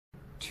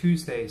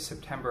Tuesday,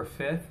 September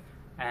 5th,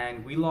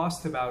 and we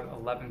lost about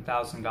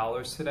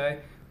 $11,000 today,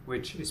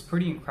 which is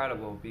pretty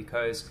incredible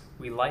because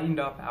we lightened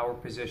up our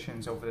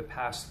positions over the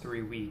past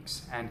 3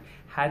 weeks. And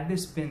had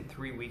this been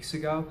 3 weeks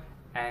ago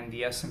and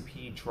the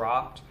S&P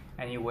dropped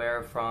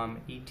anywhere from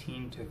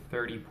 18 to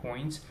 30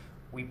 points,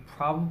 we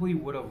probably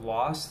would have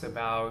lost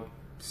about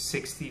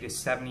 $60,000 to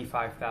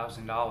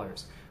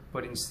 $75,000.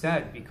 But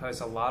instead,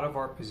 because a lot of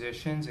our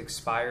positions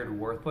expired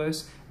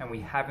worthless and we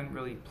haven't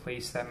really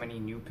placed that many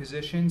new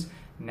positions,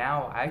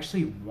 now I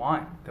actually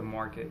want the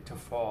market to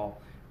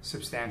fall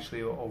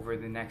substantially over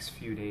the next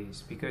few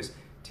days, because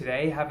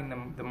today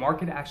having the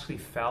market actually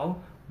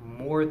fell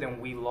more than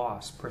we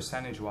lost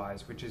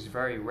percentage-wise, which is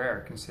very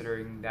rare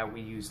considering that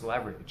we use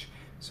leverage.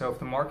 So if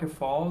the market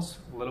falls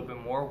a little bit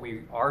more,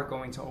 we are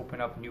going to open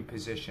up new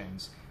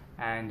positions.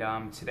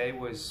 And today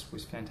was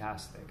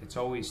fantastic. It's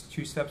always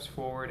 2 steps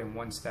forward and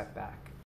 1 step back.